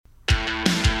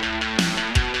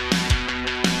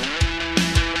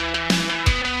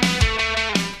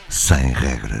sem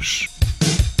regras.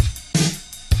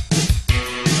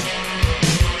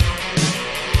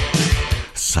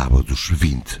 Sábados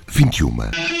 20, 21.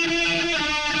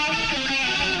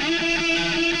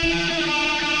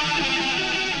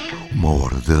 Uma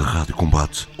hora de rádio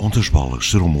combate onde as bolas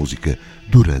serão música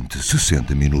durante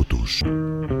 60 minutos.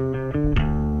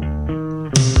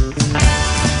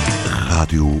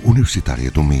 Rádio Universitária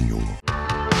do Minho.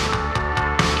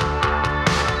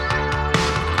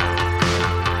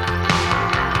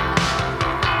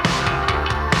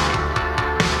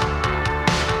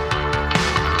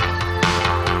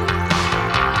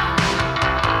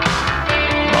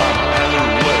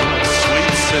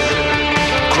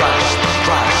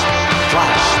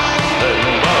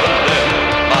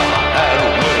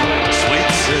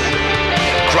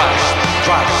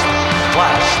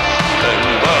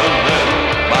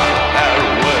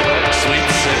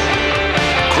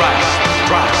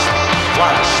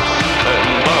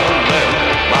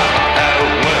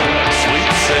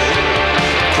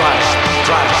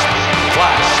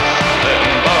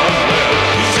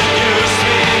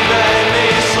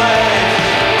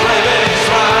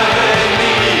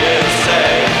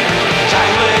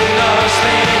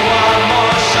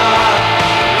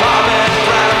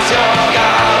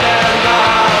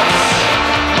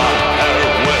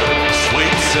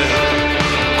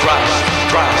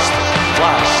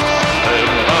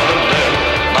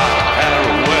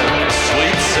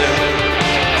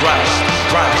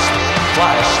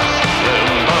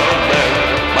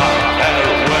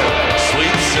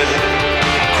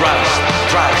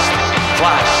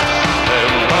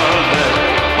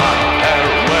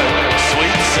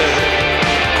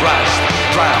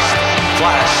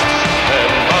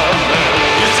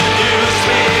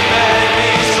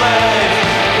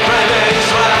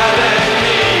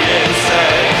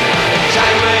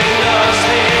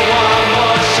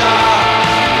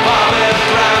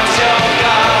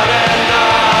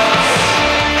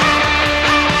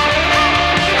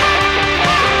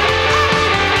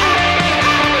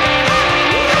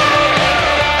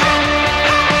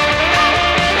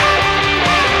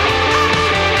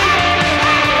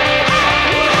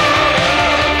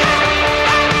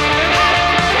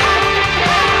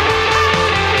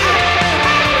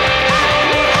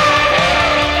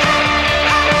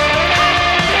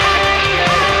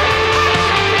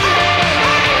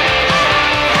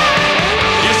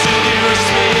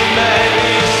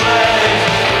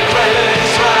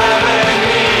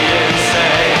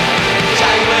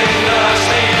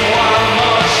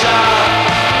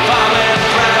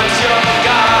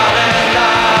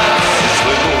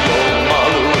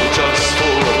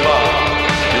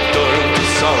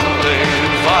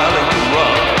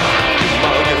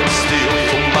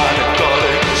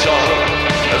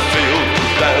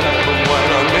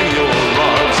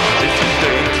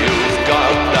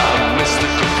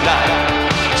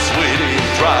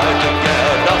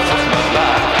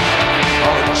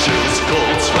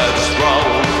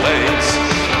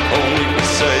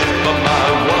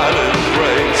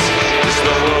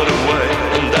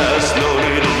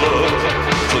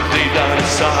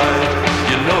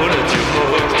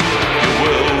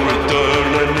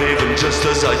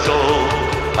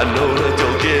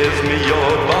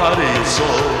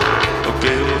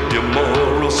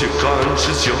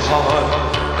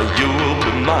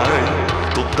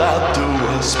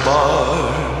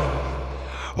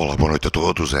 Olá, boa noite a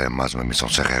todos. É mais uma emissão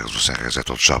Sem Regras. O Sem Regras é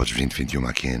todos os sábados 20-21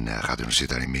 aqui na Rádio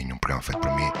Universitária em Minho. Um programa feito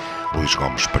por mim, Luís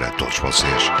Gomes, para todos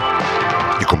vocês.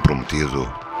 E como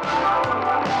prometido,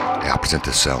 é a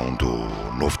apresentação do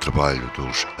novo trabalho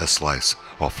dos A Slice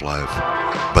of Life,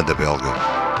 banda belga.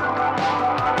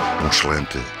 Um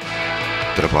excelente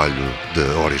trabalho de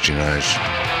originais.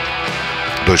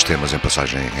 2 temas em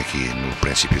passagem aqui no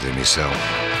princípio da emissão.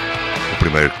 O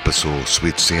primeiro que passou,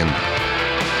 Sweet Sin,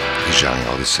 e já em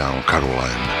audição, Caroline.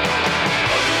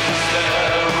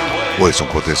 Ouçam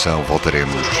com atenção,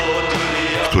 voltaremos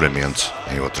futuramente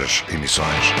em outras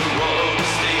emissões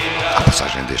à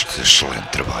passagem deste excelente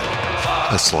trabalho,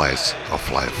 A Slice of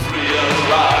Life.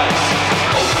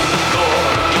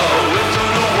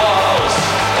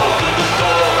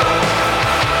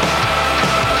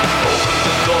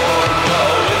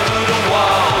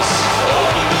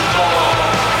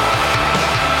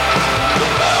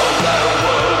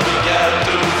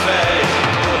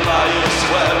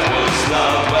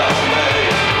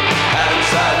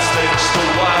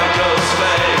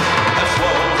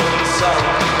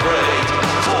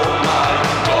 For my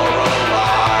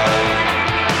Coraline,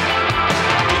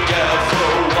 be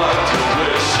careful.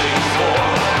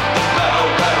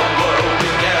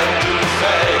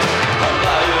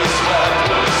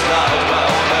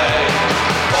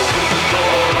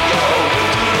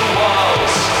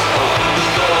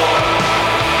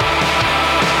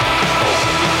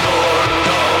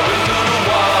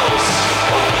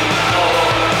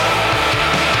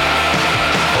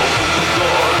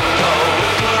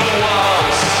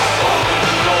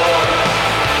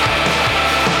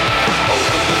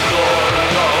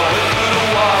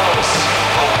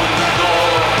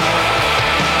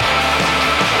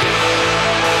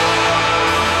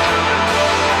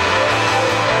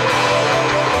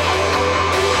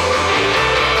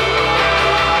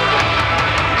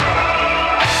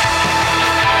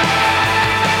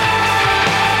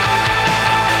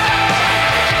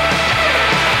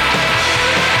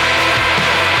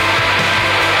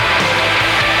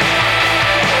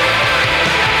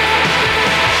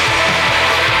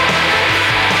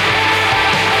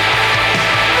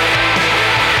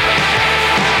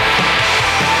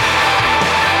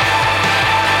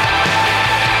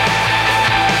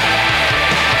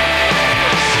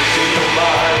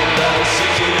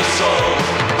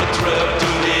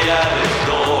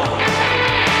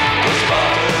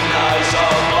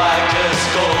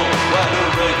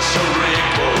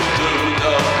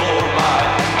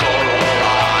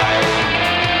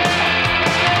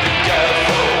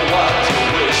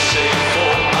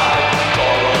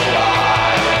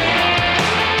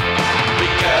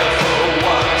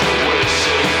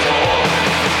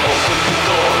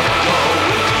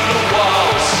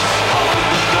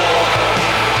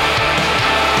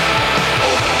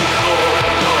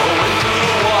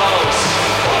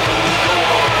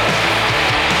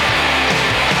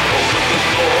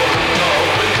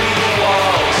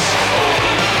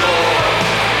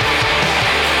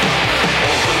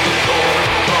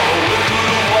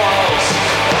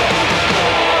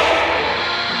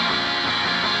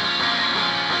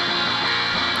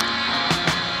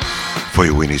 Foi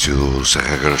o início dos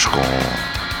Regras com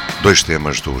dois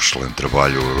temas do excelente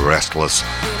trabalho Restless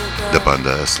da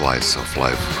banda A Slice of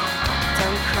Life.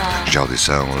 Já a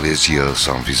audição YEUX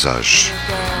Sans Visage.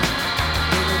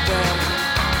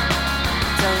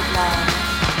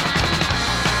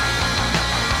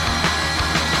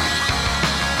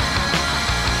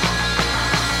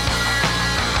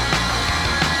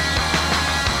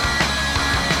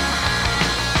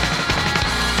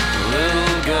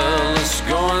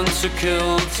 To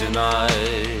kill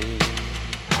tonight,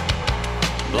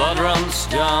 blood runs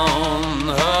down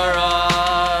her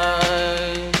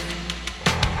eye.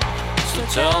 So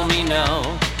tell me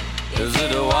now, is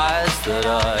it wise that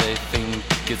I think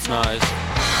it's nice?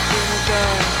 Little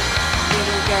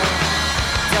girl,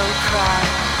 don't cry,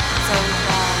 don't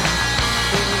cry.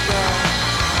 Little girl,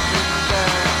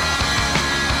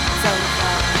 don't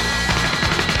cry.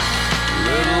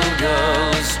 Little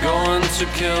girl is going to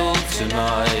kill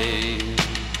tonight.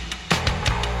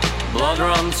 Blood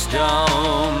runs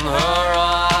down her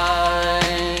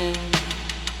eye.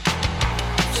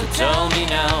 So tell me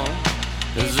now,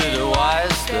 is it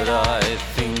wise that I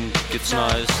think it's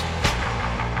nice?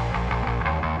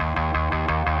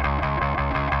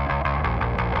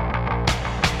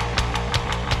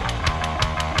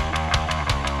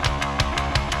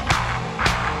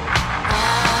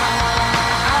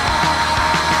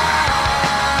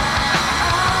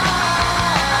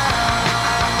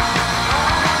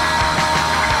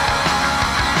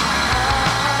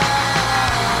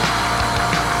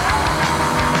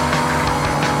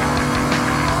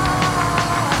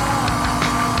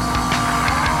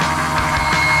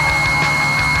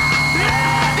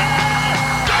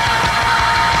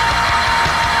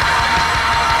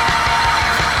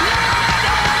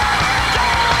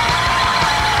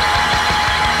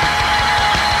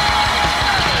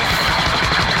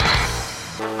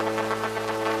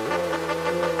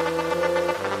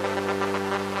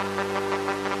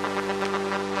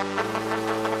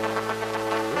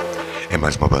 É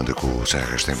mais uma banda que os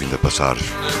Regras têm vindo a passar.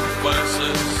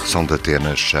 São de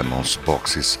Atenas, chamam-se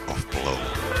Boxes of Peau.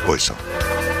 Ouçam.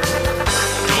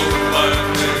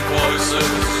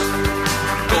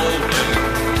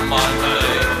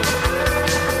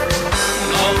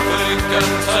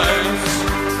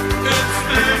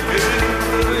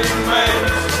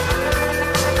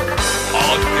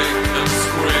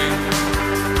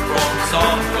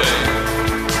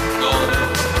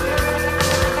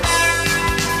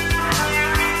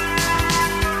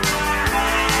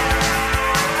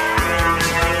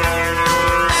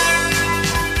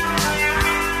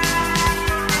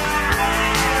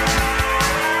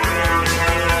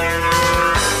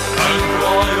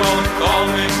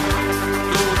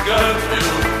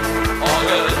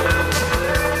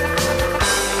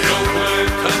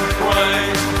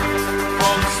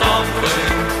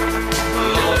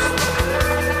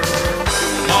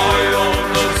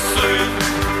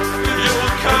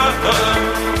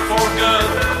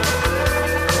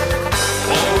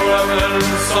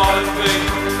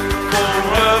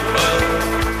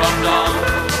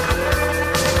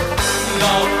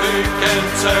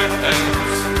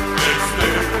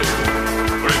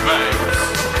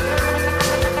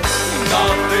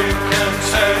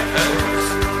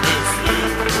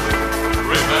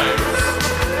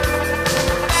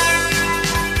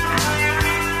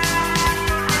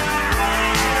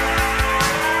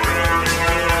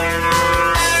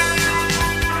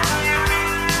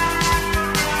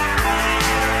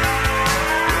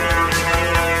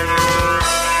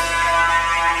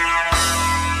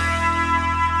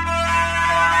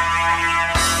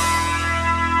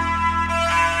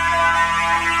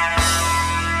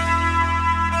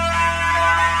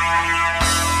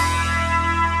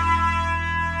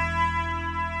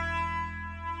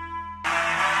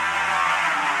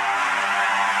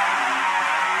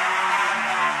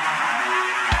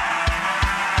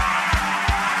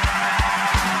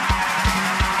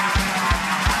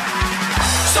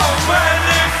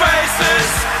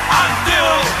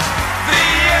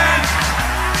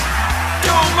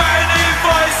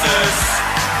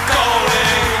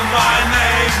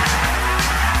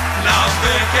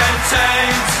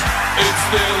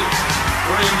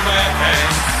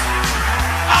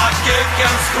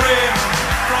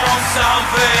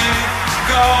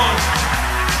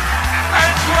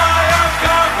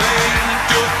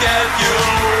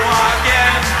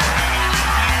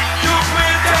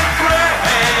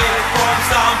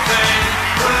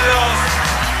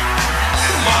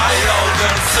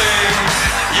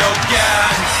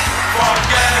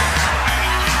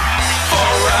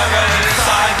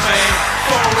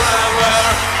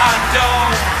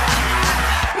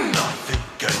 Nothing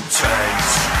can change.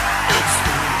 It's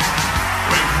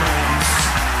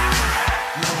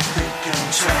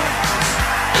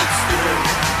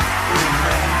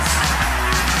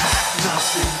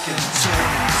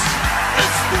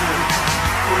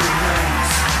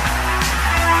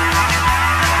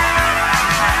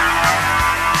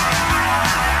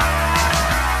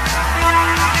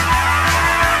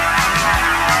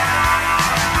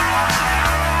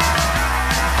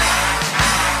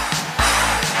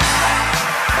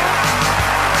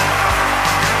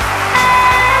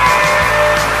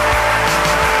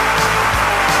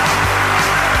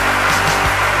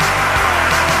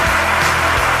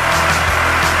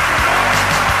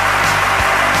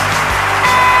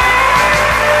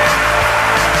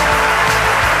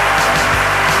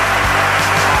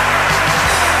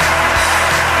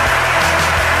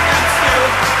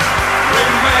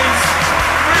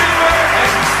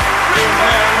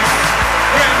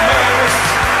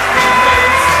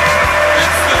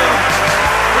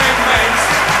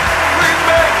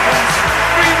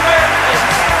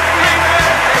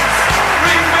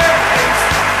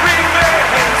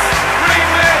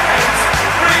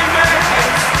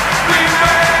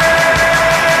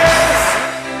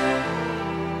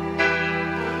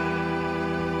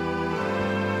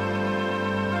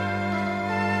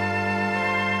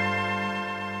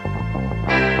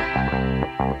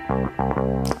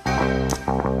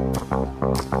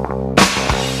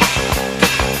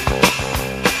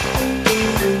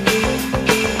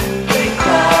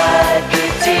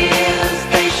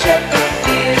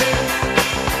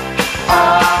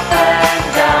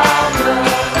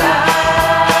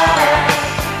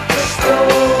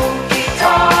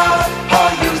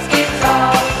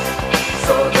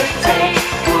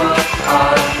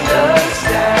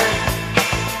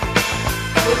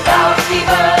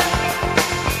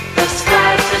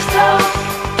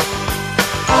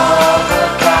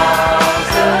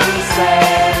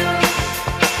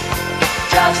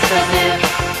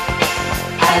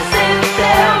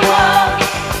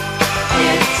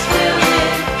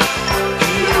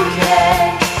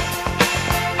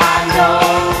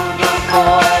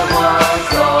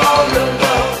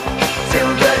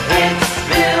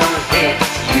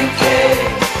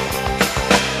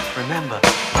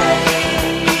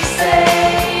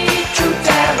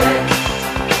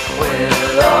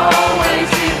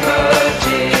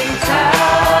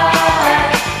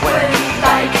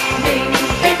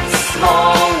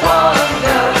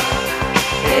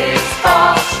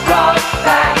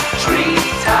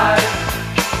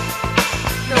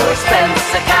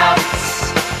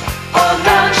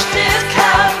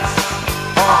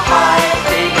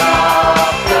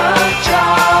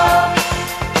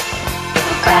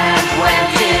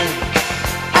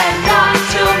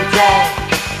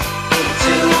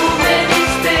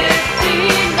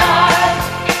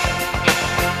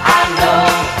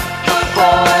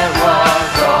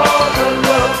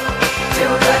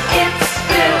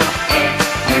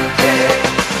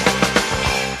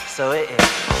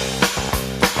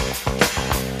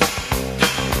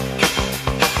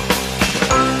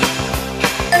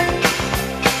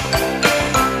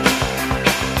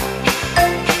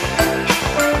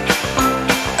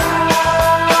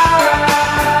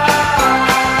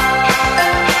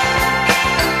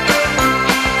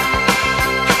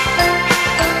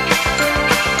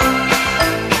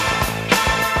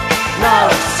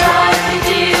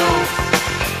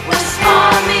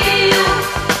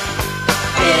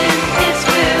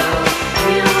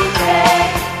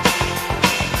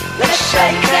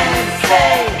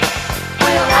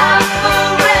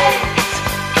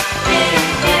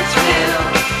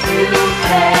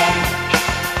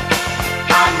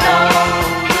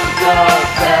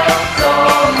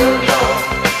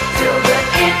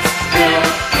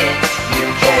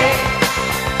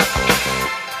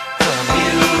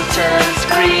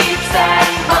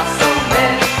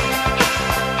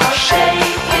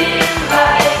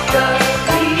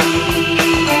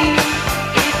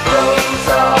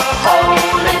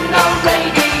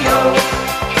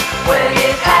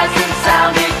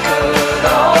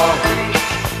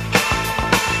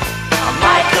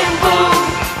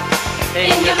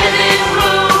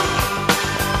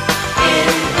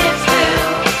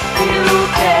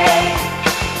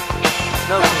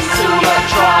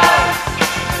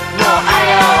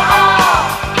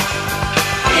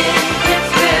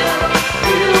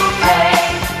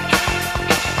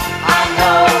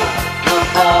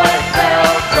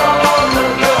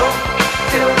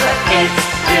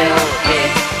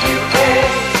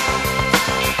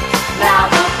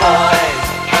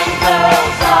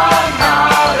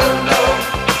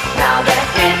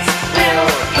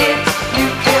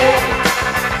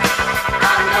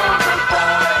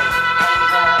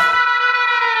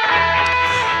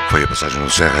passagem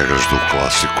nos Regras do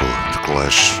clássico de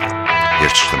Clash.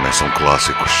 Estes também são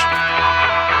clássicos,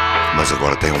 mas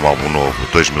agora tem um álbum novo,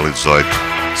 2018,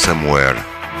 Somewhere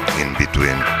in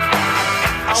Between.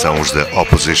 São os da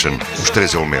Opposition, os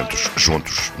três elementos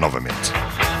juntos novamente.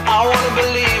 I wanna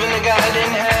believe in the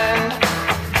guiding hand.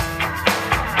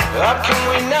 How can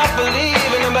we not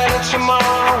believe in a better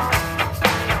tomorrow?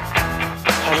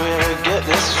 How do we ever get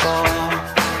this far?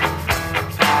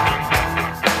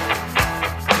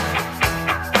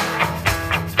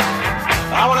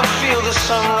 I wanna feel the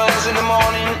sunrise in the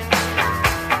morning.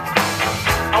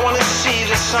 I wanna see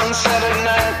the sunset at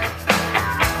night.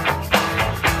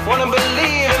 Wanna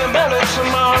believe in a better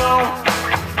tomorrow.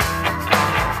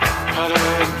 How do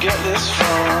I get this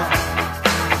far?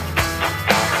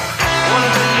 Wanna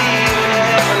believe in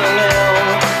heaven and hell.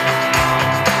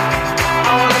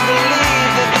 I wanna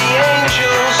believe that the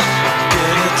angels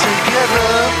get it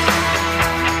together,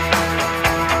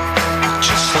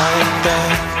 just like that.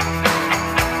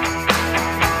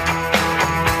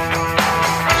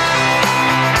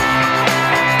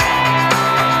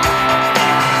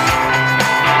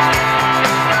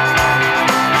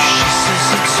 She says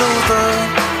it's over,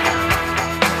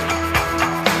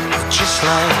 just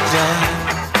like that.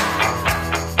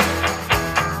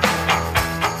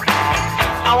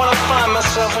 I wanna find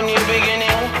myself a new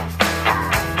beginning,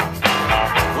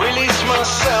 release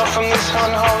myself from this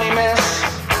unholy mess.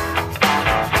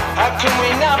 How can we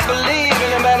not believe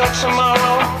in a better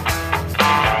tomorrow?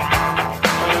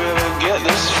 How do we ever get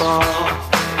this far?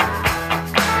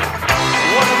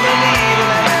 Wanna believe in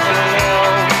a heaven and hell.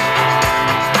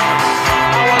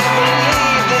 I wanna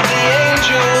believe that the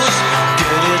angels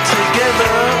get it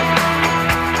together,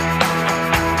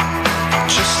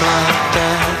 just like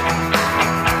that.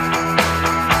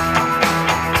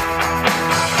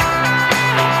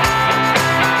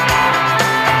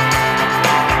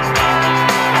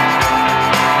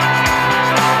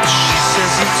 She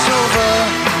says it's over,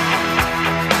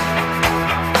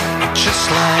 just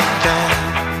like that.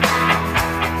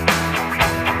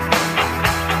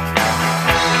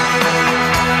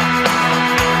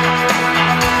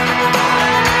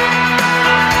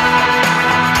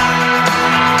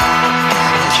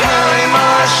 Carry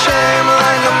my shame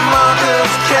like a mark of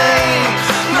Cain.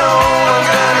 No one's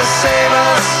gonna save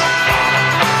us.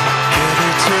 Get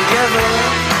it together,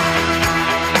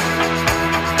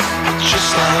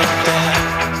 just like that.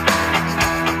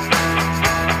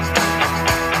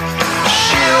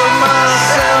 Shield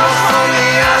myself from the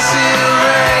acid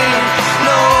rain.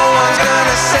 No one's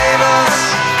gonna save us.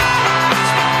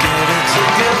 Get it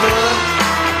together,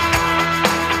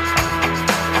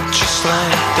 just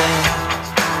like that.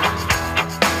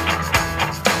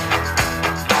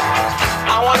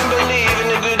 I wanna believe in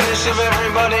the goodness of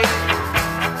everybody.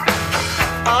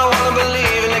 I wanna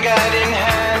believe in the guiding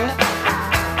hand.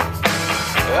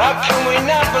 How can we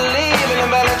not believe in a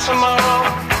better tomorrow?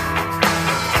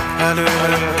 How do we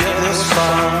get this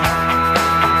far?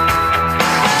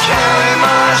 Carry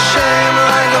my shame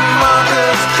like a mark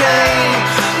of Cain.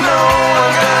 No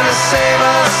one's gonna save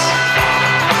us.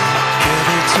 Get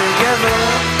it together,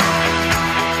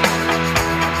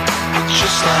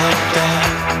 just like that.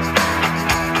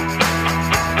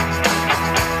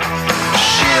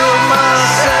 Shield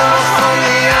myself from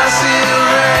the acid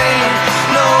rain.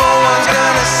 No one's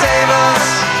gonna save us.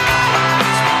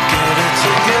 Get it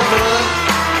together,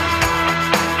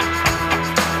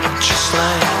 just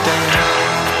like that.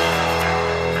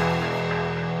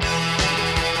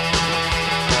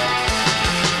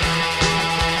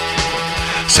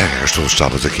 Sem regras todos os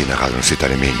sábados aqui na Rádio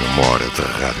Universitária Minho, uma hora de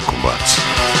rádio combate.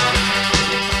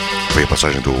 Foi a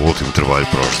passagem do último trabalho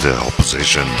para os da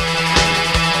Opposition,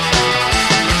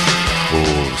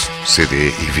 o CD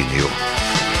e vinil,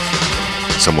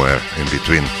 Somewhere in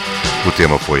Between. O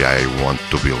tema foi I Want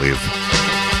to Believe.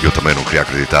 Eu também não queria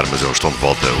acreditar, mas eles estão de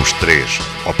volta, os três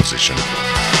Opposition.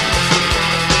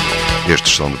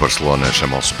 Estes são de Barcelona,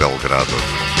 chamam-se Belgrado.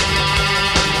 Forever.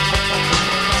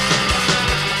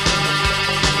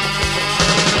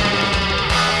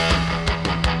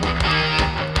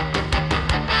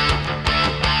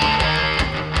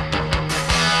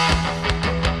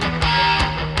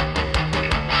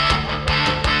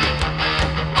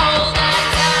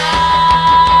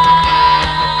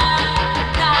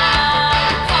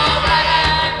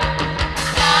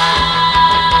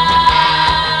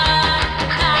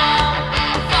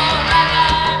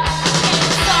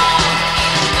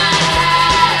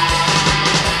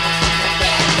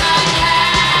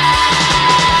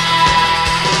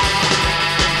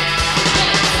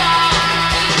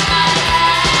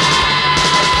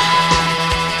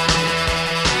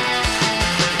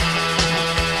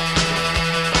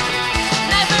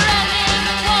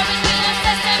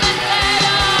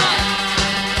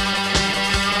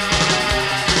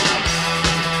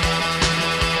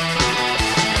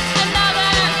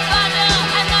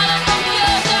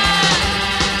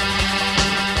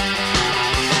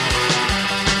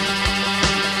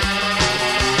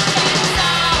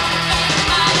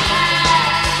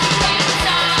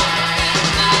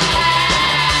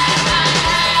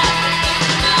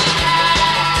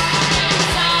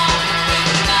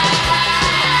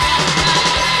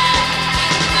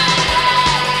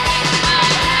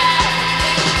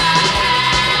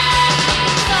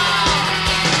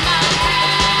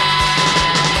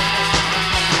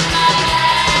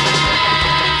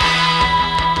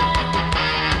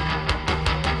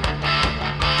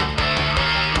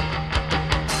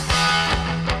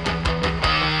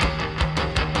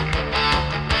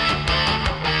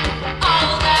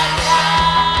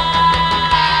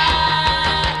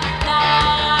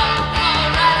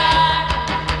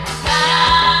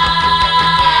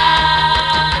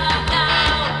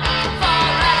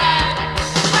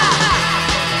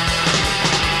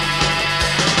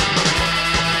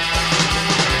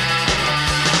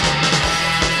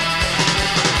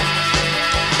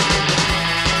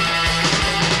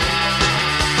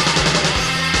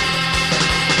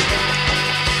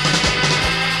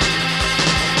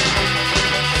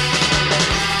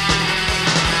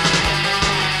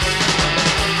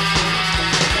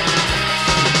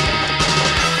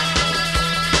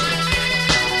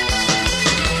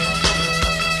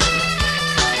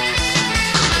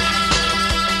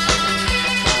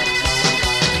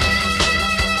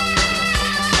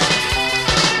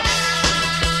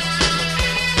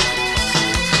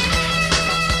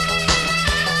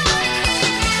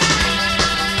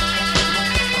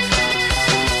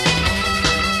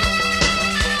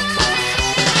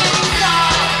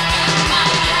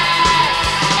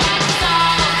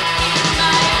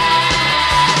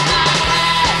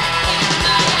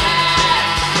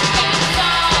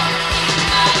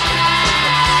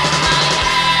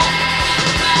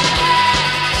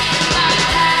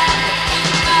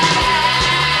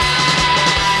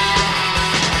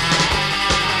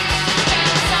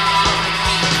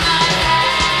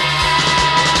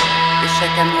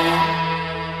 chaque amour,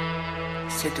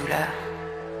 c'est douleur.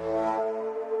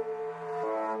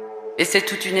 Et c'est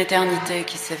toute une éternité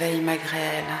qui s'éveille malgré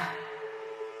elle.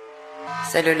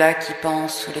 Celle-là qui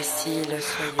pense sous les cils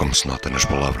soyeux. Como se nota nas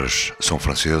palavras, são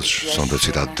franceses, são da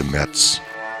cidade de Metz.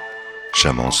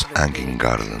 Chamam-se Hanging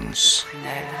Gardens.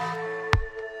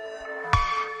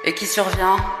 Et qui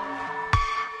survient,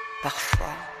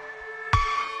 parfois,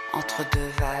 entre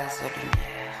deux vases lumière.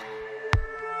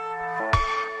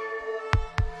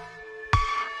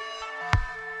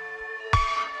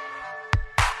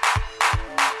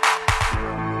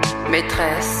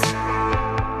 Maîtresse,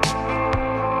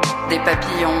 des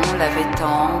papillons l'avaient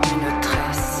tant d'une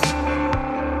tresse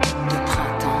de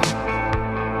printemps.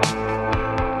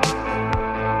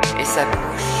 Et sa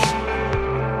bouche,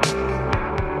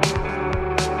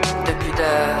 de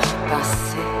pudeur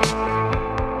pincée,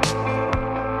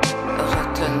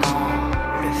 retenant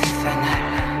le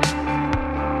fanal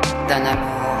d'un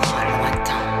amour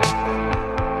lointain.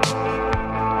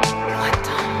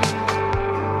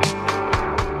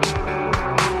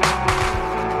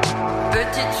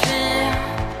 Petite fille,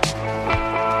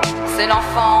 c'est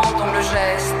l'enfant dont le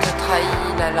geste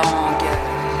trahit la langue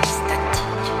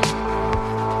statique.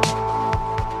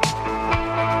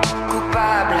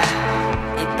 Coupable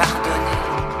et pardonné,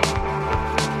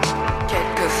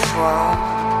 quelquefois,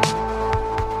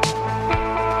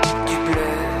 du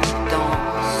bleu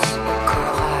danse au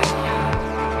corail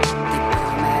des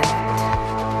pommettes.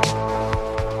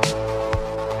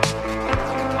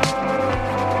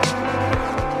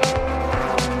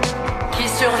 Qui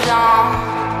survient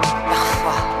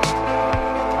parfois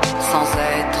sans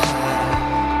être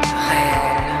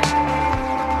réel,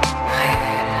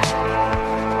 réel,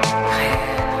 réel,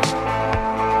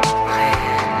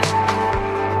 réel,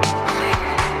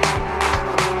 réel.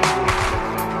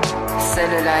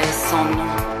 Celle-là est sans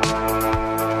nom,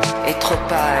 est trop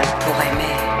pâle pour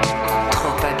aimer,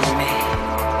 trop abîmée,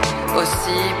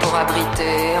 aussi pour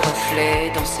abriter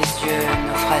reflet dans ses yeux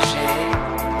naufragés.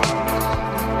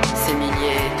 Ces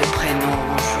milliers de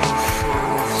prénoms jouent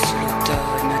fauves sous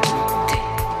l'automne dompté.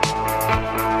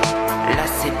 La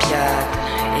sépiade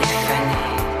est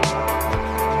fanée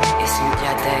et son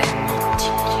diadème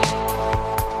antique.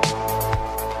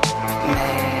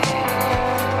 Mais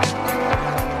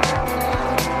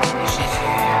j'ai vu.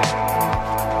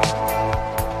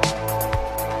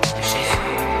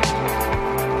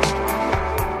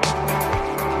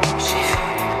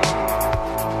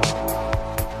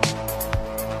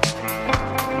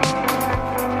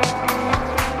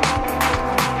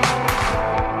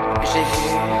 J'ai vu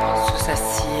sous sa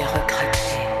cire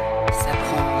craquelée, sa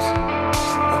bronze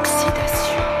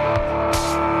oxydation,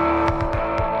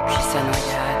 puis sa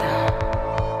noyade.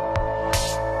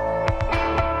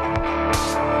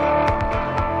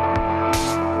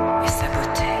 Et sa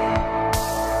beauté,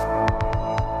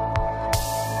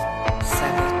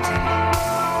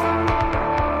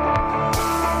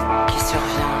 qui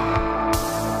survient,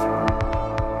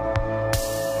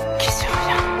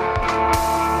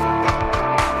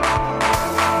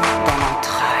 dans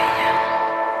l'entraille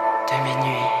de mes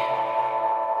nuits.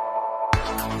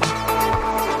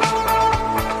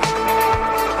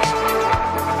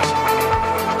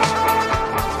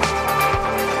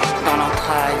 Dans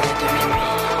l'entraille de mes nuits. Dans l'entraille de mes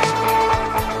nuits.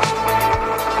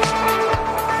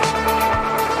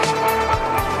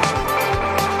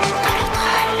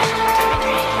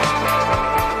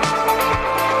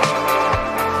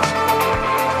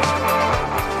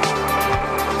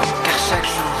 Car chaque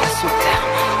jour a son terme.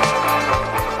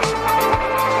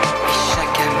 Et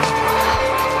chaque amour,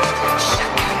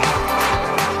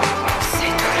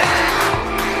 c'est douleur.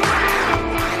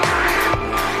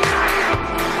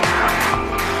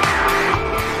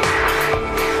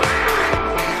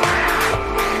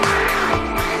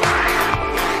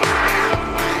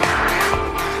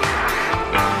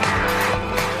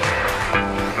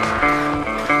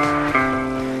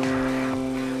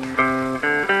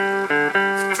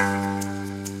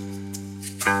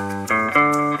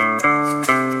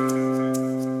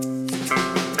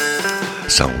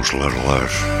 São os LUR LUR,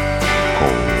 com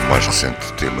o mais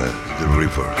recente tema The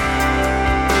River.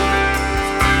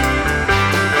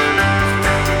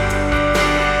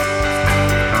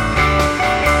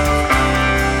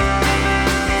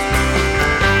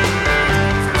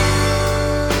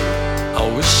 I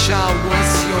wish I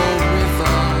was your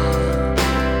river.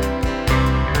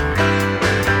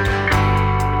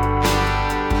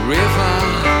 River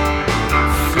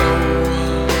flow.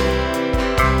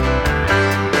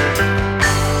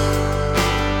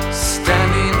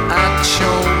 Standing at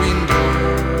your window.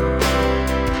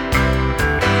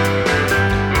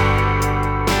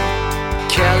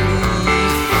 Kelly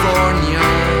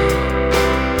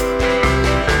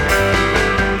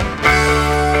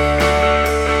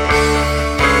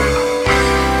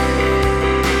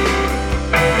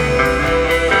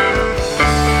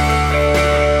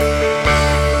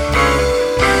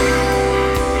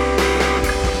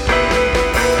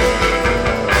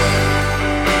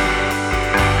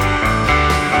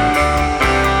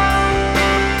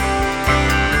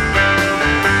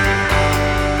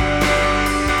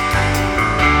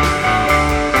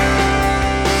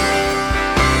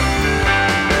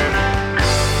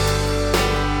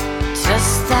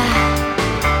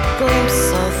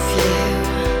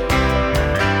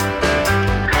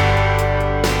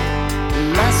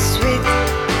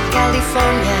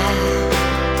California,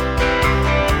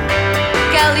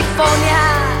 California,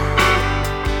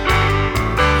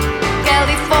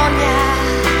 California.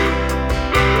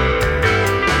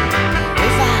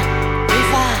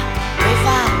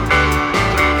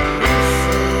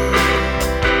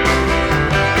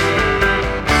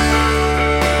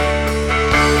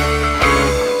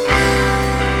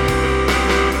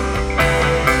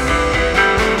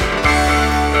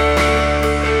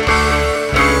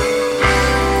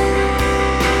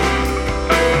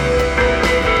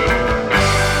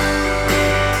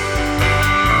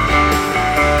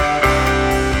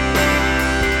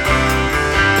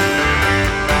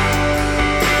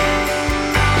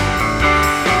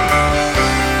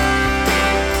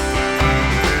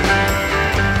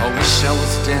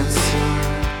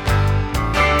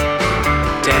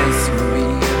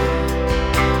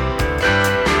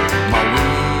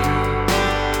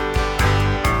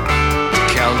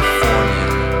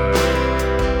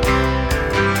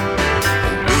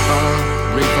 River,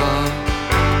 river,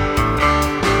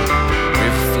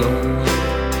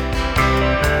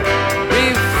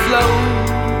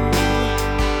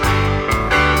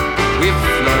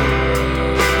 river,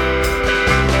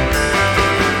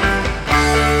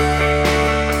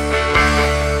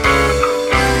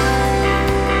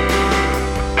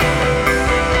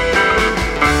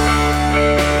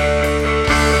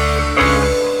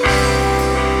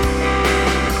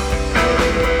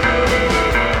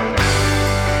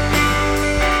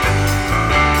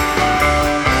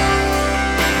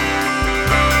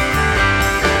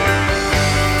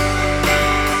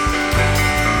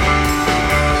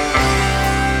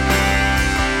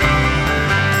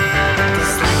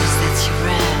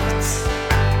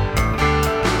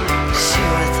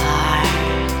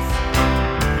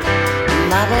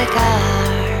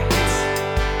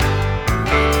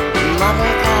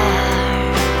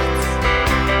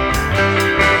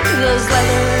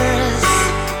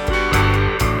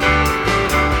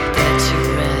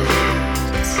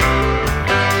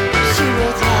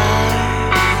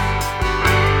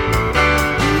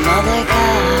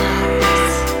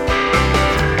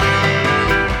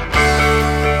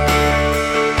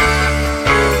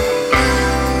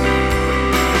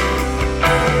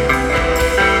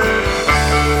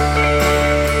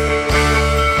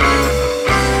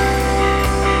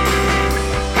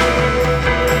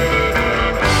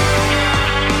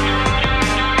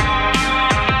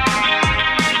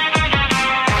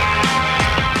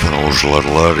 LUR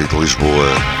LUR e de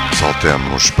Lisboa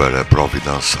saltemos para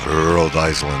Providence, Rhode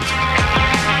Island.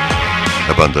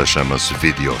 A banda chama-se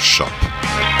Video Shop,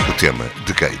 o tema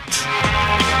The Gate.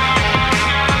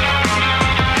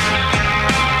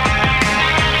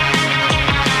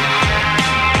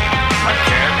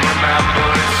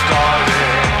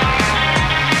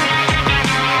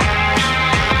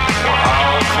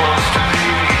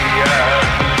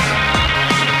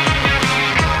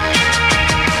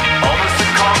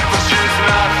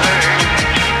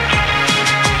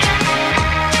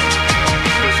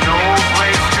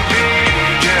 Place to be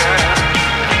again.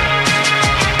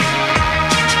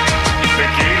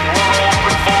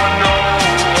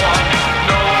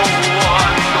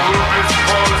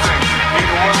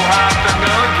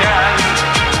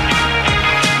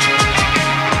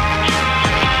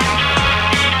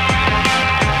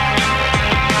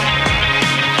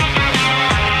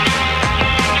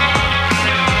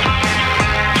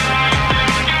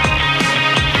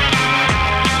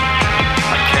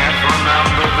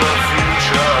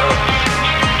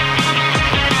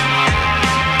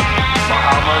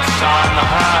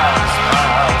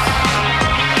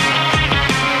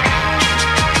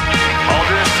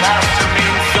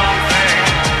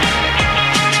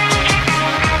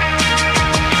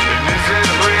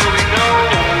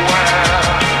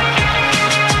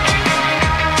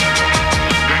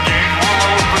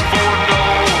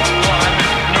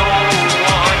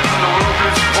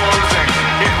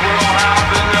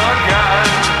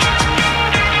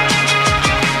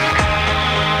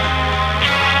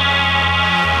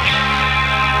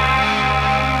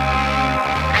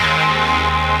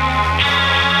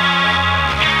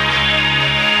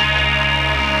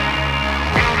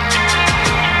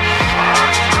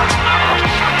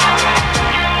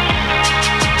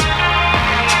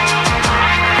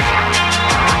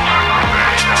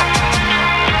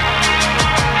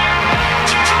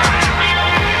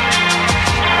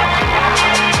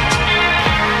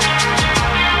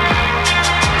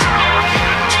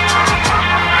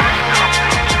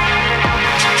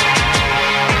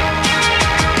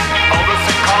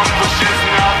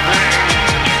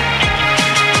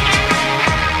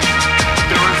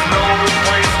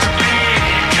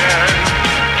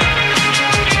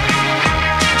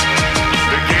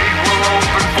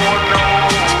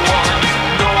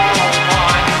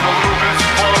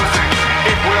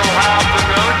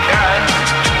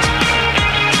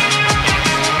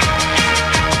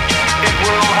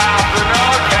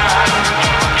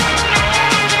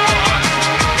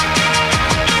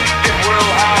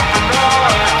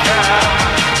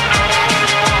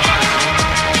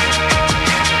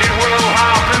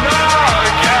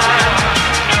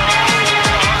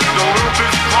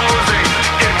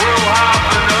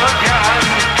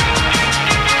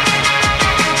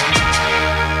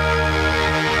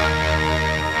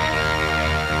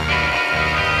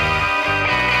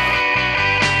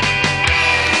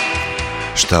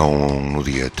 Então, no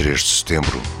dia 3 de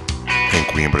setembro, em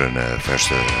Coimbra, na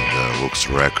festa da Lux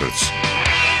Records,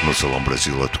 no Salão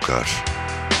Brasil, a tocar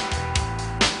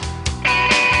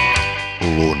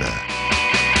Luna.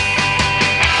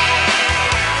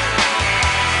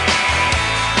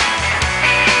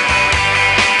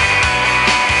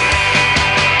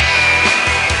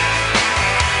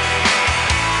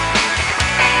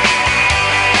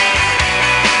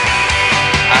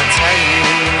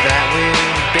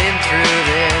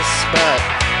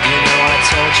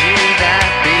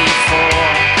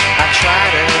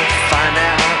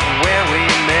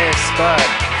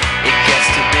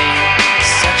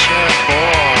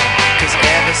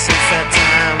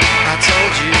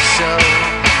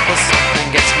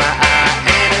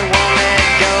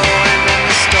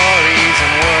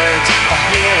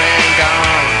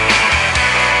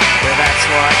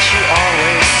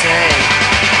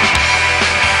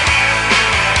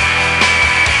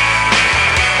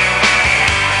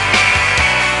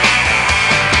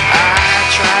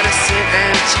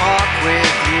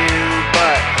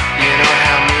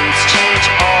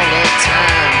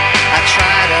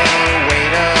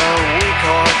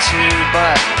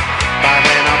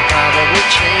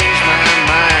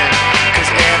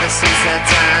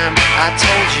 I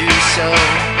told you so.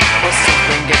 Well,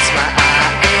 something gets my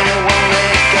eye and it won't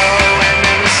let go. And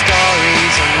then the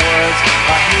stories and words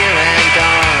are here and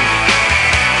gone.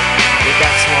 But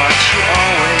that's what you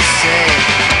always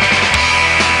say.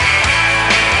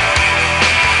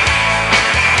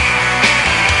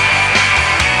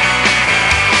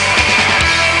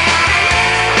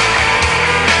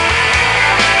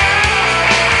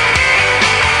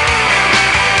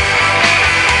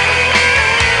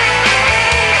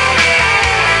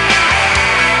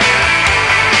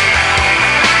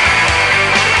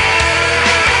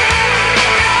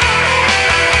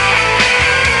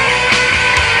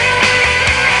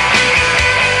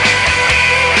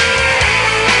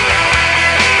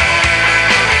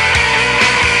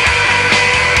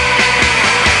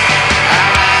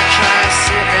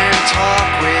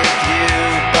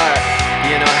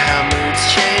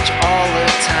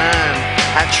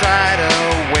 Try to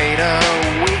wait a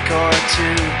week or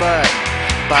two, but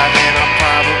by then I'll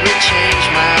probably change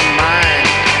my mind.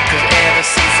 Cause ever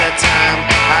since that time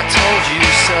I told you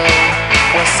so.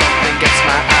 Well, something gets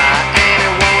my eye and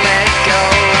it won't let go.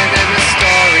 And then the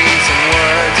stories and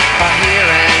words are here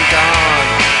and gone.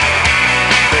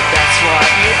 But that's what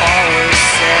you always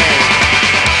say.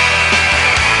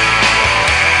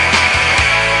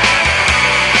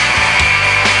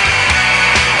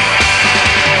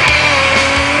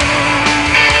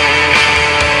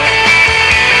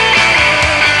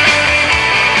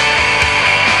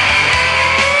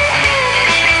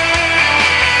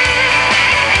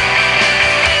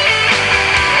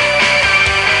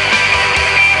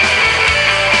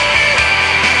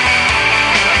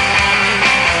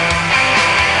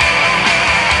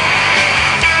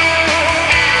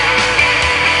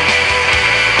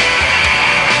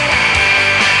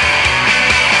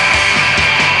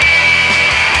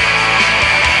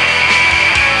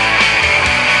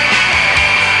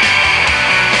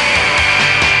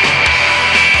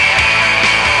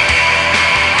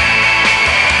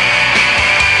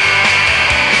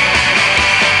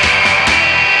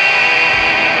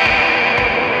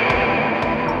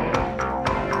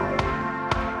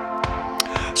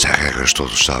 Sem Regras,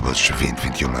 todos os sábados,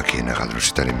 20-21 aqui na Rádio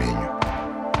Universitária Minho.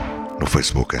 No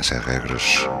Facebook em Sem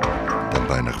Regras,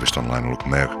 também na revista online Look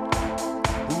Mag,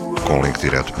 com link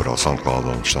direto para o SoundCloud,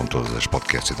 onde estão todas as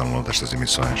podcasts e download destas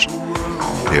emissões.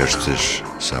 Estes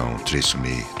são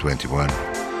TRISOMIE 21,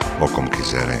 ou como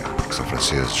quiserem, porque são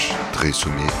franceses,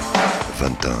 TRISOMIE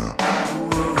 21.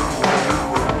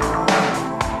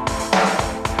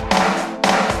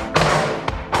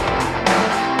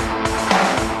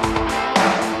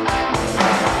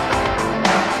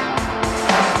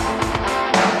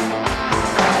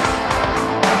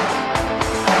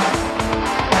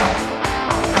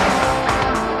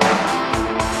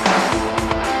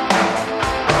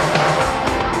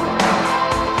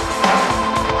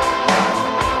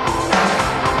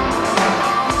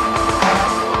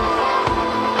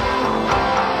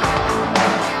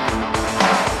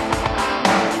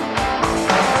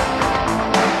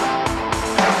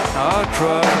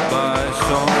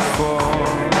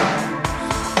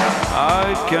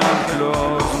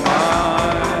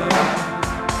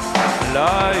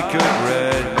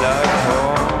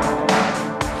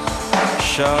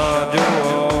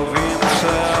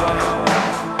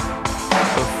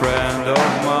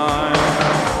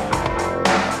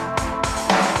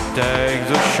 Take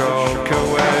the shock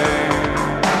away.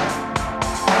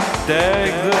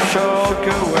 Take the shock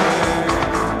away.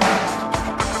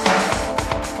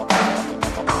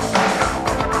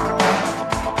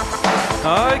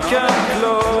 can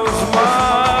close my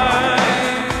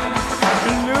eyes,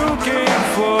 looking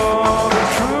for the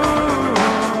truth,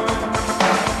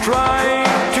 trying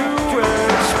to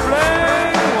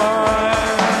explain why.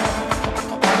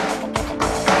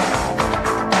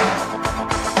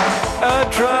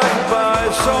 Attracted by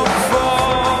some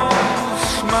false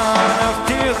man of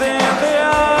tears in the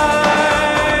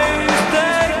eyes,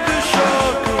 take the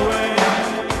shock away.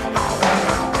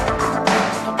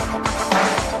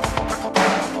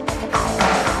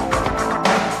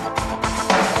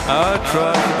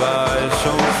 Attracted by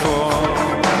some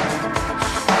force,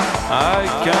 I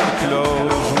can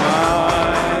close my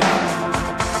eyes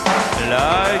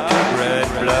like a red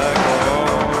black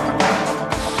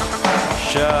horse,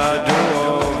 shadow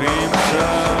of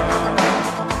himself,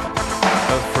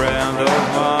 a friend of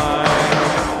mine.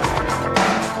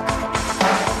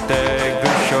 Take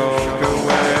the shock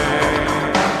away,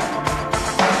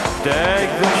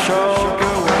 take the shock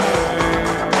away.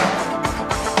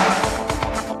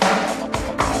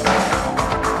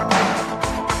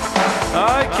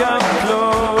 I can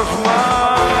close my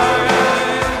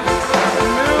eyes,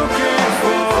 looking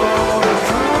for the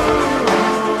truth,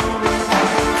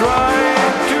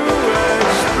 trying to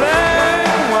explain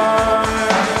why.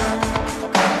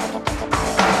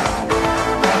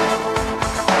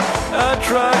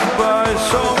 Attracted by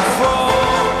some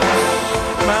force,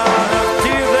 man of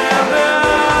tears and the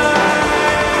eyes,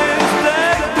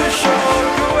 take the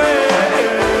shock away.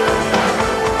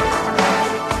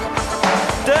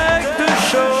 Take the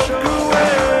shock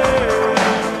away.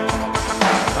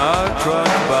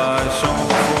 Attracted by some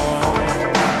force,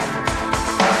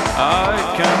 I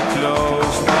can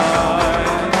close my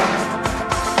eyes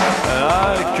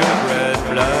like a red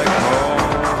black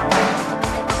horse,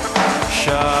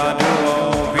 shadow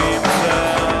of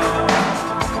himself,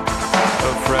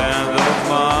 a friend of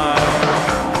mine.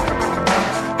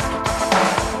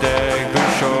 Take the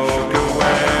shock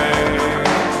away,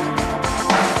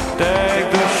 take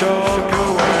the shock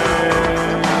away.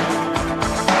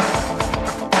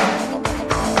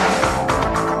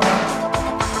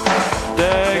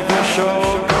 Take the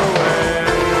shock away.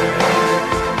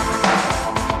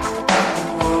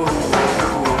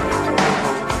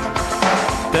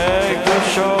 Take the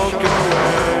shock away.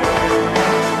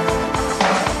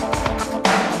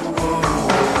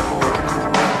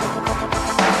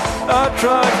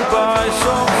 Attracted by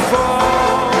some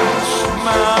force,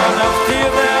 man of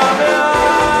tears and the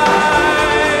eyes,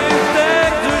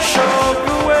 take the shock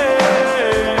away.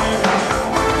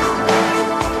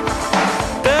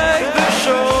 Take the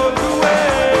shock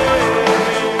away.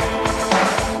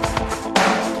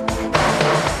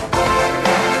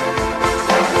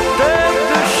 Take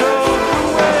the shock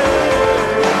away.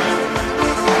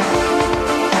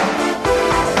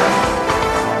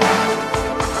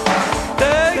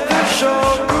 Take the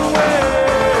shock away.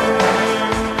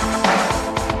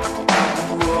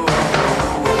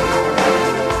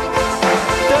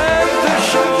 Take the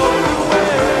shock away.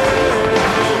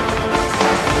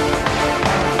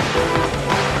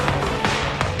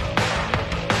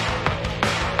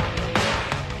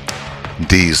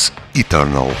 This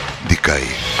Eternal Decay.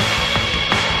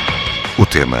 O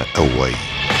tema Away.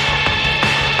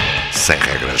 Sem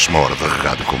regras, uma hora de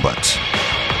rádio combate.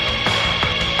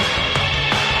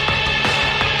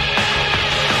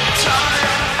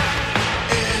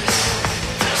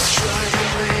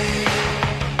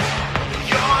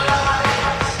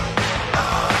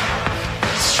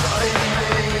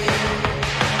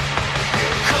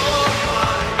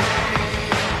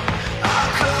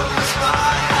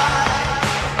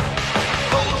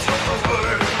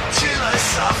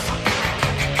 Suffocate.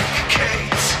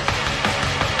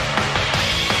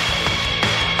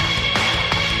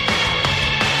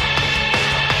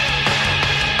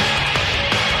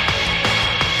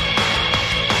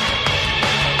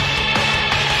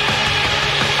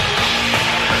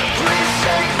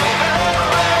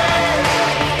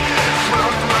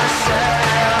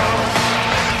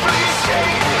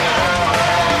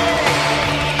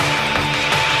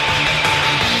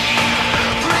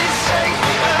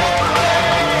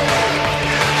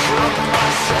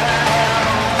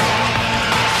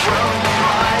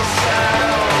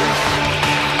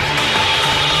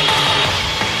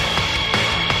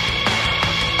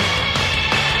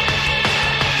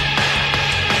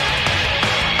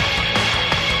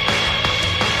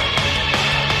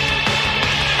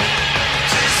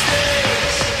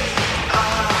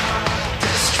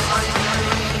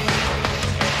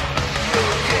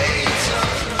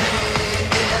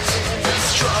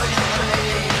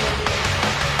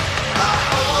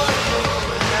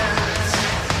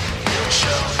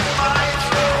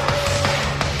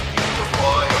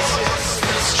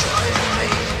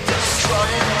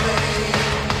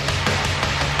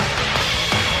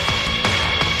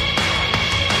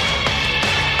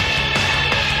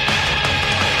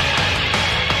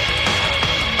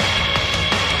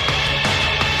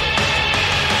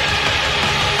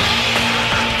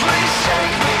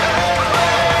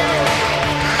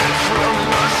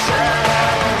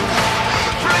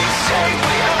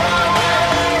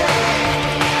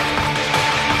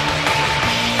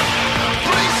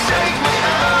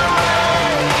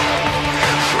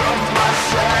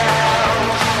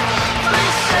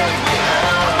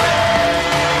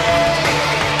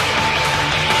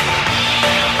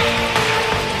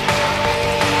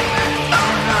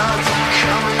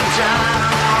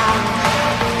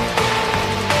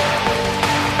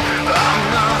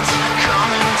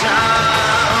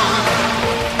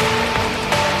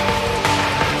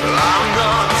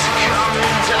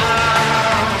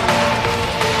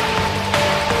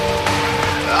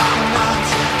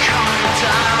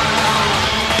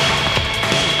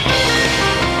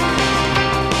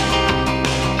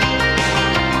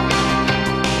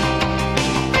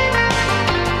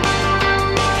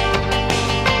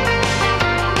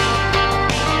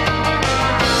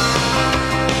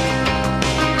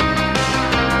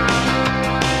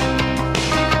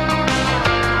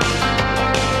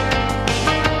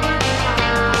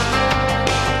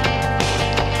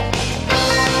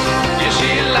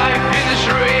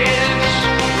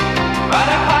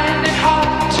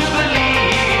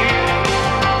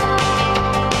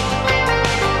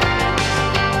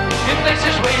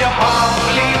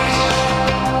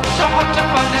 hard to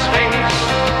find this face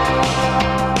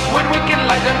when we can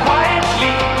lie down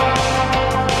quietly.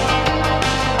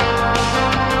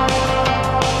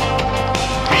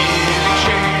 Feeling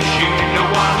changing in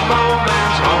one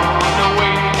moment on the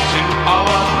way to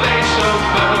our place of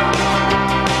birth.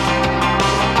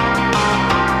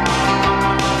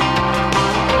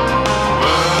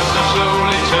 Words are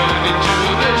slowly turning to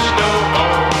the snow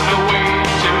on the way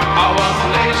to our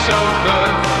place of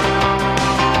birth.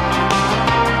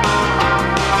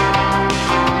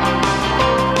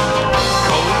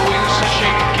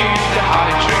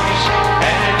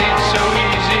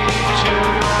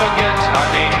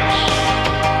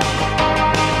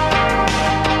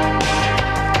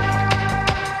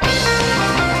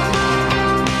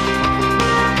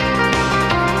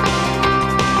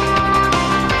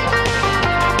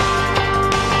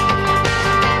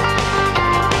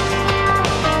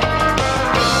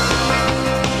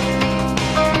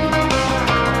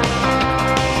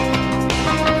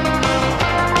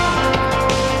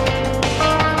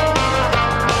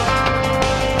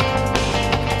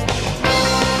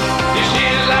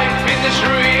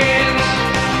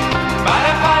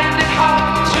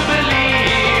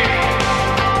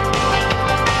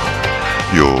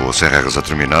 E o Sem Regras a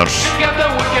terminar.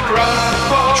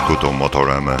 Escuta o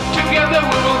Motorama.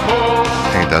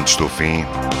 Ainda antes do fim,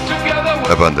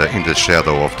 a banda In the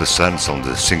Shadow of the Sun são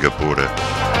de Singapura.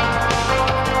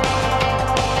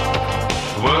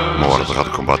 Uma hora de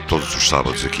rádio combate todos os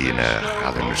sábados aqui na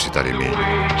Rádio Universitária Minho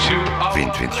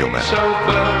 2021.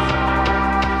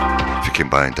 Fiquem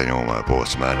bem, tenham uma boa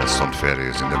semana. Se são de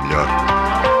férias, ainda melhor.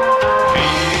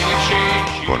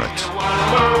 Boa noite.